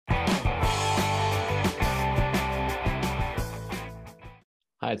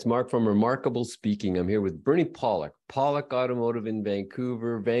Hi, it's Mark from Remarkable Speaking. I'm here with Bernie Pollock, Pollock Automotive in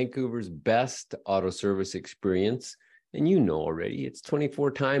Vancouver, Vancouver's best auto service experience. And you know already, it's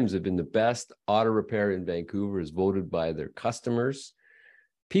 24 times have been the best auto repair in Vancouver as voted by their customers.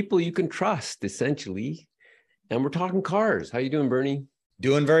 People you can trust, essentially. And we're talking cars. How you doing, Bernie?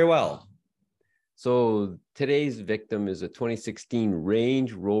 Doing very well. So today's victim is a 2016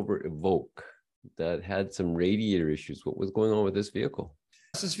 Range Rover Evoque that had some radiator issues. What was going on with this vehicle?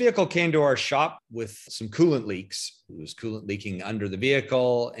 This vehicle came to our shop with some coolant leaks. It was coolant leaking under the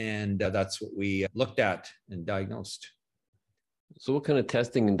vehicle, and that's what we looked at and diagnosed. So what kind of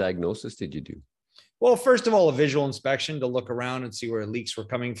testing and diagnosis did you do? Well, first of all, a visual inspection to look around and see where leaks were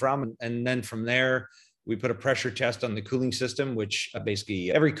coming from. And then from there, we put a pressure test on the cooling system, which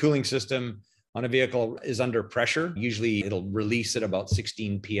basically every cooling system on a vehicle is under pressure. Usually it'll release at about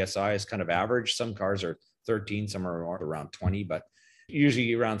 16 PSI is kind of average. Some cars are 13, some are around 20, but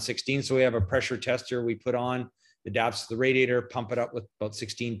usually around 16. So we have a pressure tester we put on, adapts to the radiator, pump it up with about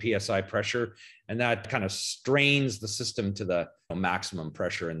 16 PSI pressure. And that kind of strains the system to the maximum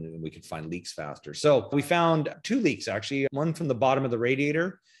pressure, and we can find leaks faster. So we found two leaks, actually, one from the bottom of the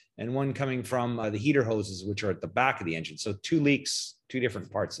radiator and one coming from the heater hoses, which are at the back of the engine. So two leaks, two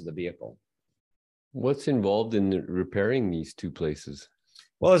different parts of the vehicle. What's involved in repairing these two places?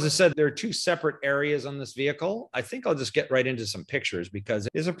 Well, as I said, there are two separate areas on this vehicle. I think I'll just get right into some pictures because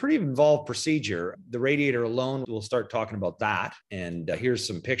it's a pretty involved procedure. The radiator alone, we'll start talking about that. And here's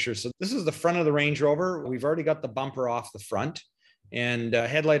some pictures. So this is the front of the Range Rover. We've already got the bumper off the front, and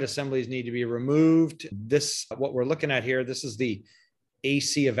headlight assemblies need to be removed. This, what we're looking at here, this is the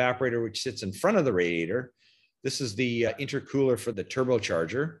AC evaporator, which sits in front of the radiator. This is the intercooler for the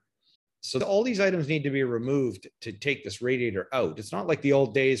turbocharger. So all these items need to be removed to take this radiator out. It's not like the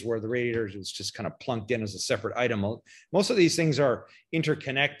old days where the radiator was just kind of plunked in as a separate item. Most of these things are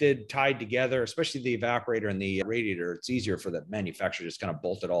interconnected, tied together, especially the evaporator and the radiator. It's easier for the manufacturer to just kind of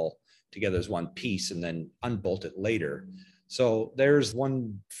bolt it all together as one piece and then unbolt it later. So there's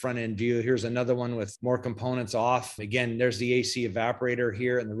one front end view. Here's another one with more components off. Again, there's the AC evaporator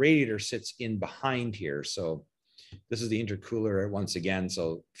here, and the radiator sits in behind here. So this is the intercooler once again.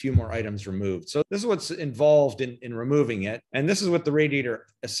 So a few more items removed. So this is what's involved in removing it. And this is what the radiator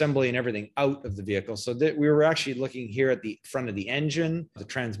assembly and everything out of the vehicle. So that we were actually looking here at the front of the engine, the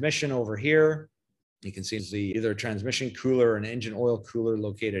transmission over here. You can see either a transmission cooler or an engine oil cooler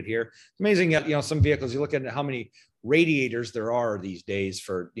located here. It's amazing, some vehicles, you look at how many radiators there are these days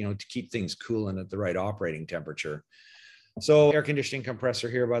for, to keep things cooling at the right operating temperature. So air conditioning compressor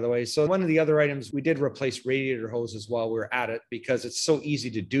here, by the way. So one of the other items, we did replace radiator hoses while we were at it because it's so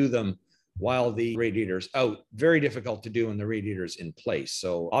easy to do them while the radiator's out. Very difficult to do when the radiator's in place.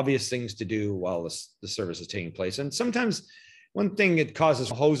 So obvious things to do while the service is taking place. And sometimes one thing that causes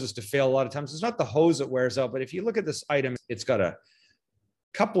hoses to fail a lot of times, it's not the hose that wears out, but if you look at this item, it's got a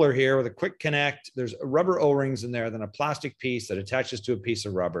coupler here with a quick connect. There's rubber O-rings in there, then a plastic piece that attaches to a piece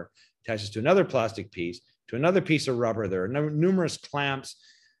of rubber, attaches to another plastic piece, to another piece of rubber. There are numerous clamps,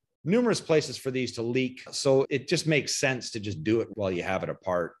 numerous places for these to leak. So it just makes sense to just do it while you have it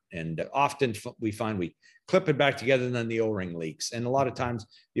apart. And often we find we clip it back together and then the O-ring leaks. And a lot of times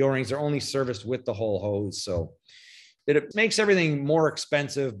the O-rings are only serviced with the whole hose. So it makes everything more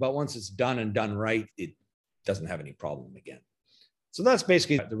expensive, but once it's done and done right, it doesn't have any problem again. So that's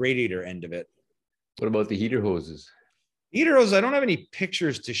basically the radiator end of it. What about the heater hoses? Heater hoses, I don't have any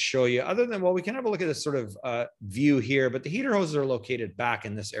pictures to show you other than, well, we can have a look at this sort of view here, but the heater hoses are located back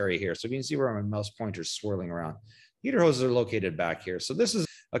in this area here. So you can see where my mouse pointer is swirling around. Heater hoses are located back here. So this is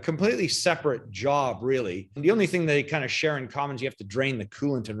a completely separate job, really. And the only thing they kind of share in common is you have to drain the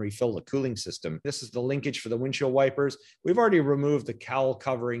coolant and refill the cooling system. This is the linkage for the windshield wipers. We've already removed the cowl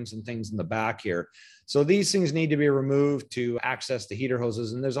coverings and things in the back here. So these things need to be removed to access the heater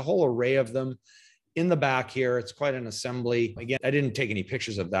hoses. And there's a whole array of them in the back here. It's quite an assembly. Again, I didn't take any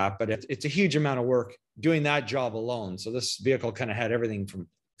pictures of that, but it's a huge amount of work doing that job alone. So this vehicle kind of had everything from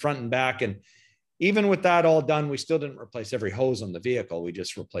front and back. And even with that all done, we still didn't replace every hose on the vehicle. We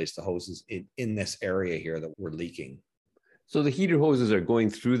just replaced the hoses in this area here that were leaking. So the heater hoses are going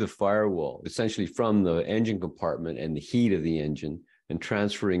through the firewall, essentially from the engine compartment and the heat of the engine, and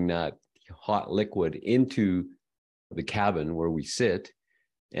transferring that hot liquid into the cabin where we sit.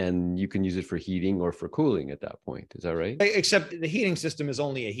 And you can use it for heating or for cooling at that point. Is that right? Except the heating system is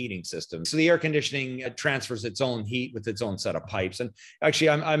only a heating system. So the air conditioning transfers its own heat with its own set of pipes. And actually,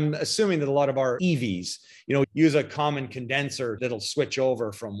 I'm assuming that a lot of our EVs, use a common condenser that'll switch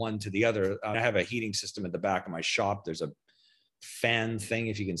over from one to the other. I have a heating system at the back of my shop. There's a fan thing,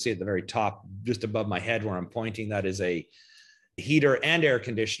 if you can see at the very top, just above my head where I'm pointing. That is a heater and air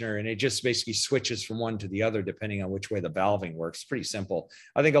conditioner, and it just basically switches from one to the other depending on which way the valving works. Pretty simple.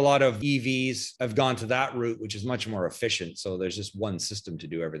 I think a lot of EVs have gone to that route, which is much more efficient. So there's just one system to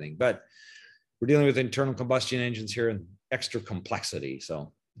do everything. But we're dealing with internal combustion engines here and extra complexity.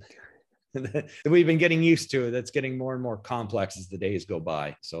 So we've been getting used to it. That's getting more and more complex as the days go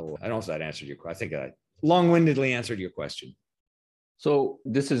by. So I don't know if that answered your question. I think I long-windedly answered your question. So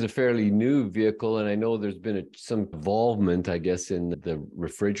this is a fairly new vehicle, and I know there's been some involvement, I guess, in the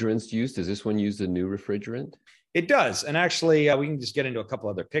refrigerants used. Does this one use the new refrigerant? It does. And actually, we can just get into a couple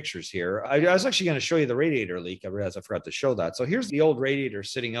other pictures here. I was actually going to show you the radiator leak. I realized I forgot to show that. So here's the old radiator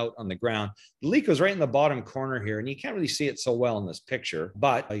sitting out on the ground. The leak was right in the bottom corner here, and you can't really see it so well in this picture,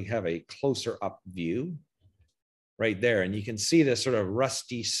 but you have a closer up view right there. And you can see this sort of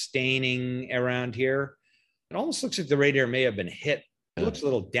rusty staining around here. It almost looks like the radiator may have been hit. It looks a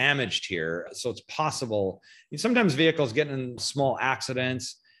little damaged here. So it's possible. Sometimes vehicles get in small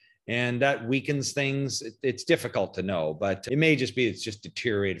accidents and that weakens things. It's difficult to know, but it may just be it's just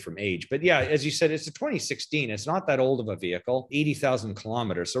deteriorated from age. But yeah, as you said, it's a 2016. It's not that old of a vehicle, 80,000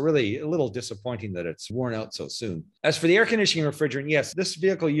 kilometers. So really a little disappointing that it's worn out so soon. As for the air conditioning refrigerant, yes, this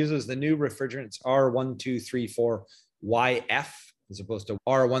vehicle uses the new refrigerant. It's R1234YF as opposed to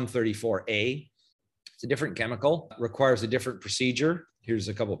R134A. It's a different chemical, requires a different procedure. Here's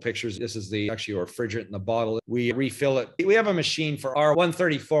a couple of pictures. This is actually our refrigerant in the bottle. We refill it. We have a machine for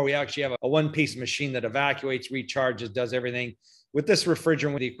R134. We actually have a one-piece machine that evacuates, recharges, does everything. With this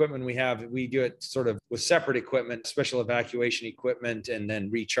refrigerant, with the equipment we have, we do it sort of with separate equipment, special evacuation equipment, and then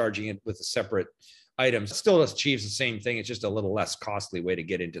recharging it with a separate items. It still achieves the same thing. It's just a little less costly way to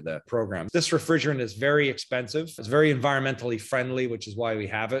get into the program. This refrigerant is very expensive. It's very environmentally friendly, which is why we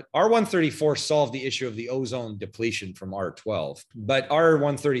have it. R134 solved the issue of the ozone depletion from R12, but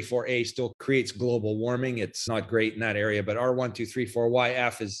R134A still creates global warming. It's not great in that area, but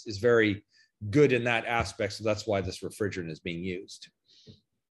R1234YF is very good in that aspect. So that's why this refrigerant is being used.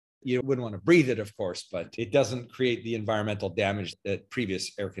 You wouldn't want to breathe it, of course, but it doesn't create the environmental damage that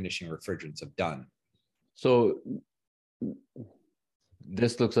previous air conditioning refrigerants have done. So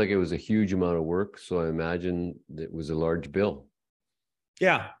this looks like it was a huge amount of work. So I imagine it was a large bill.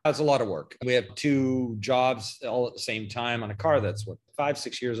 Yeah, that's a lot of work. We have two jobs all at the same time on a car that's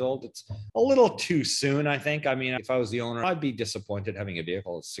 5-6 years old. It's a little too soon, I think. I mean, if I was the owner, I'd be disappointed having a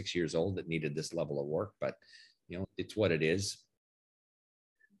vehicle that's 6 years old that needed this level of work, but it's what it is.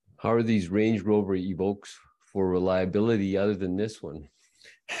 How are these Range Rover Evokes for reliability other than this one?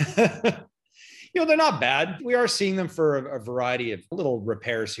 They're not bad. We are seeing them for a variety of little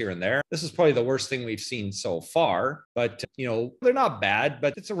repairs here and there. This is probably the worst thing we've seen so far, but they're not bad,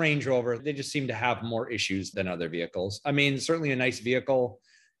 but it's a Range Rover. They just seem to have more issues than other vehicles. I mean, certainly a nice vehicle,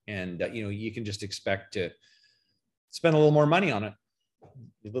 and you can just expect to spend a little more money on it.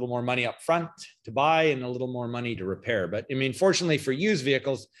 A little more money up front to buy and a little more money to repair. But I mean, fortunately for used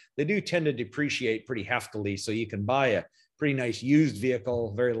vehicles, they do tend to depreciate pretty heftily. So you can buy a pretty nice used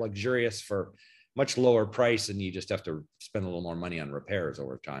vehicle, very luxurious for much lower price, and you just have to spend a little more money on repairs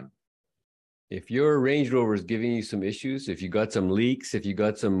over time. If your Range Rover is giving you some issues, if you got some leaks, if you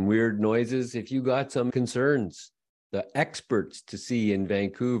got some weird noises, if you got some concerns, the experts to see in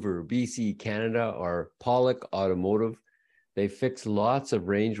Vancouver, BC, Canada are Pollock Automotive. They fix lots of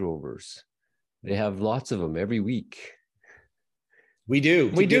Range Rovers. They have lots of them every week. We do.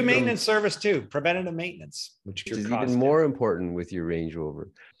 We do maintenance service too, preventative maintenance, which is even more important with your Range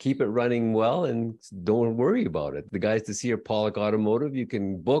Rover. Keep it running well and don't worry about it. The guys to see are Pollock Automotive. You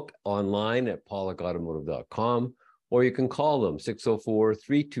can book online at pollockautomotive.com, or you can call them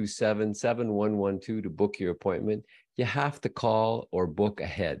 604-327-7112 to book your appointment. You have to call or book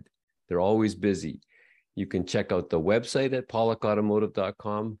ahead. They're always busy. You can check out the website at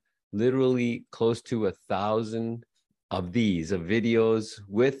pollockautomotive.com. Literally close to 1,000 of these videos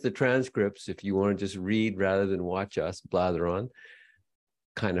with the transcripts if you want to just read rather than watch us blather on.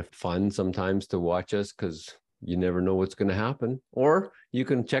 Kind of fun sometimes to watch us because you never know what's going to happen. Or you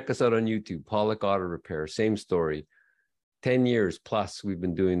can check us out on YouTube, Pollock Auto Repair. Same story. 10 years plus we've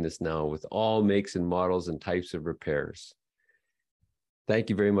been doing this now with all makes and models and types of repairs. Thank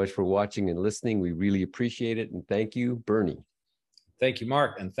you very much for watching and listening. We really appreciate it. And thank you, Bernie. Thank you,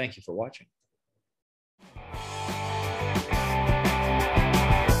 Mark. And thank you for watching.